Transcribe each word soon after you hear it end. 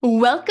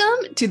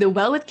Welcome to the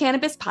Well with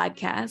Cannabis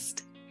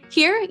podcast.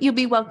 Here, you'll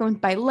be welcomed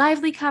by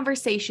lively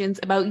conversations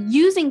about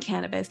using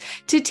cannabis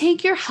to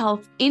take your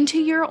health into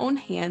your own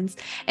hands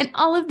and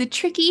all of the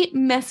tricky,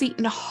 messy,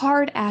 and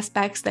hard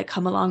aspects that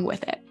come along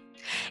with it.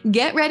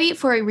 Get ready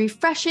for a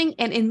refreshing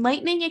and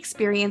enlightening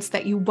experience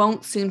that you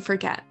won't soon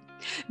forget.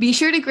 Be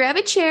sure to grab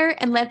a chair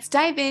and let's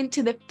dive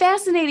into the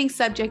fascinating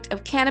subject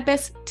of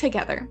cannabis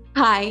together.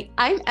 Hi,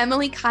 I'm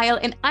Emily Kyle,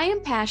 and I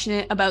am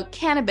passionate about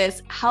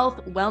cannabis,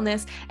 health,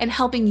 wellness, and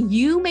helping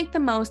you make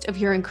the most of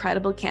your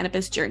incredible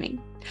cannabis journey.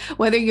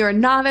 Whether you're a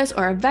novice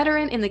or a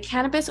veteran in the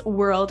cannabis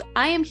world,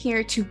 I am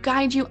here to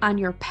guide you on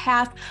your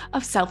path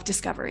of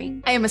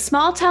self-discovery. I am a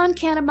small-town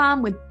Canna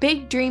mom with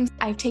big dreams.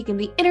 I've taken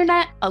the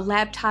internet, a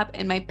laptop,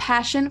 and my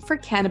passion for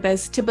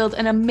cannabis to build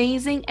an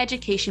amazing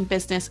education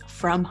business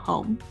from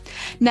home.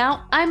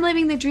 Now, I'm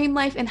living the dream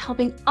life and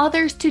helping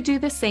others to do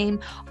the same,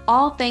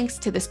 all thanks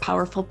to this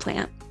powerful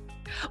plant.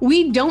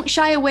 We don't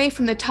shy away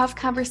from the tough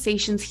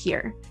conversations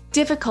here.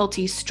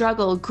 Difficulty,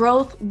 struggle,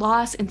 growth,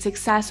 loss, and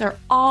success are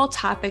all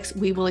topics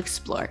we will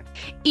explore.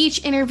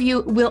 Each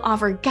interview will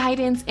offer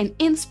guidance and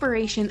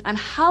inspiration on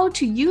how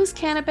to use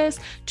cannabis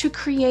to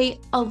create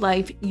a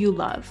life you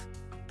love.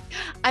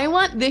 I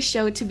want this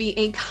show to be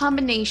a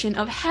combination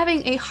of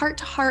having a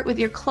heart-to-heart with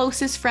your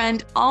closest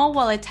friend, all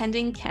while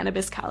attending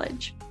cannabis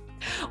college.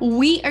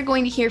 We are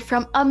going to hear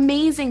from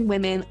amazing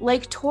women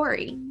like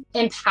Tori.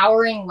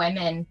 Empowering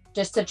women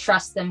just to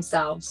trust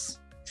themselves,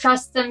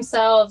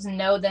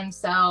 know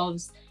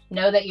themselves,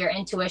 know that your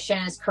intuition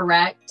is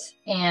correct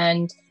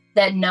and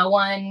that no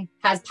one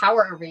has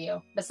power over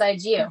you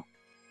besides you.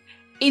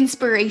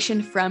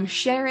 Inspiration from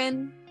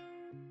Sharon.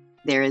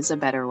 There is a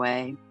better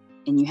way,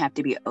 and you have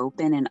to be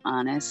open and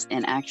honest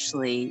and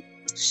actually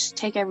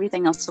take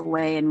everything else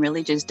away and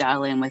really just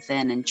dial in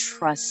within and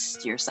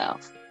trust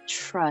yourself.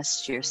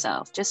 Trust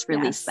yourself. Just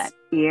release that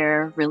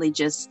fear. Really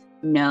just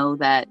know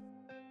that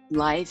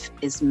life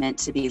is meant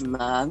to be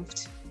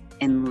loved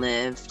and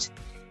lived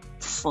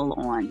full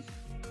on.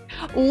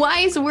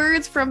 Wise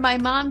words from my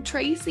mom,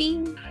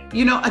 Tracy.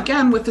 You know,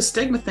 again, with the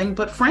stigma thing,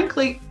 but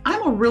frankly,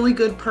 I'm a really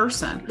good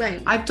person.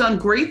 Right. I've done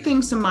great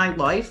things in my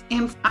life,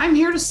 and I'm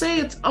here to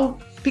say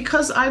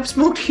because I've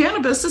smoked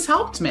cannabis has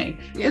helped me.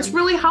 Yeah. It's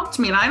really helped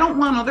me, and I don't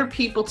want other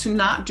people to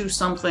not do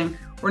something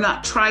or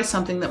not try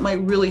something that might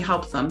really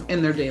help them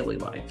in their daily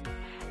life.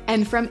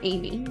 And from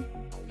Amy.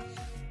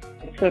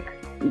 It took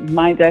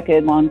my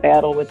decade-long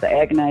battle with the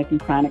agonizing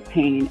chronic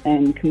pain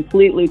and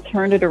completely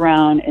turned it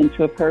around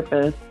into a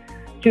purpose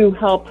to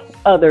help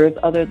others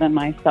other than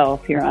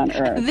myself here on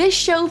earth. This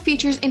show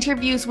features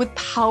interviews with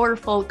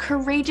powerful,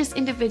 courageous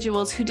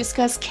individuals who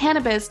discuss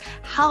cannabis,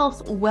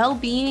 health,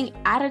 well-being,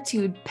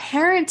 attitude,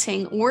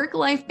 parenting,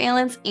 work-life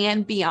balance,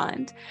 and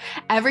beyond.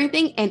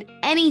 Everything and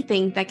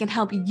anything that can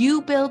help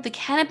you build the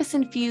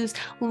cannabis-infused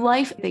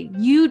life that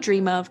you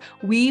dream of,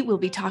 we will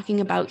be talking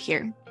about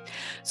here.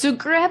 So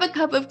grab a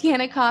cup of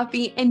Canna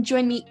coffee and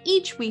join me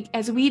each week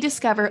as we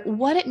discover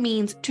what it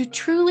means to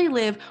truly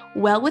live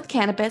well with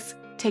cannabis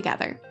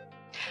together.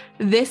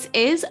 This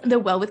is the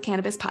Well with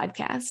Cannabis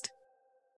podcast.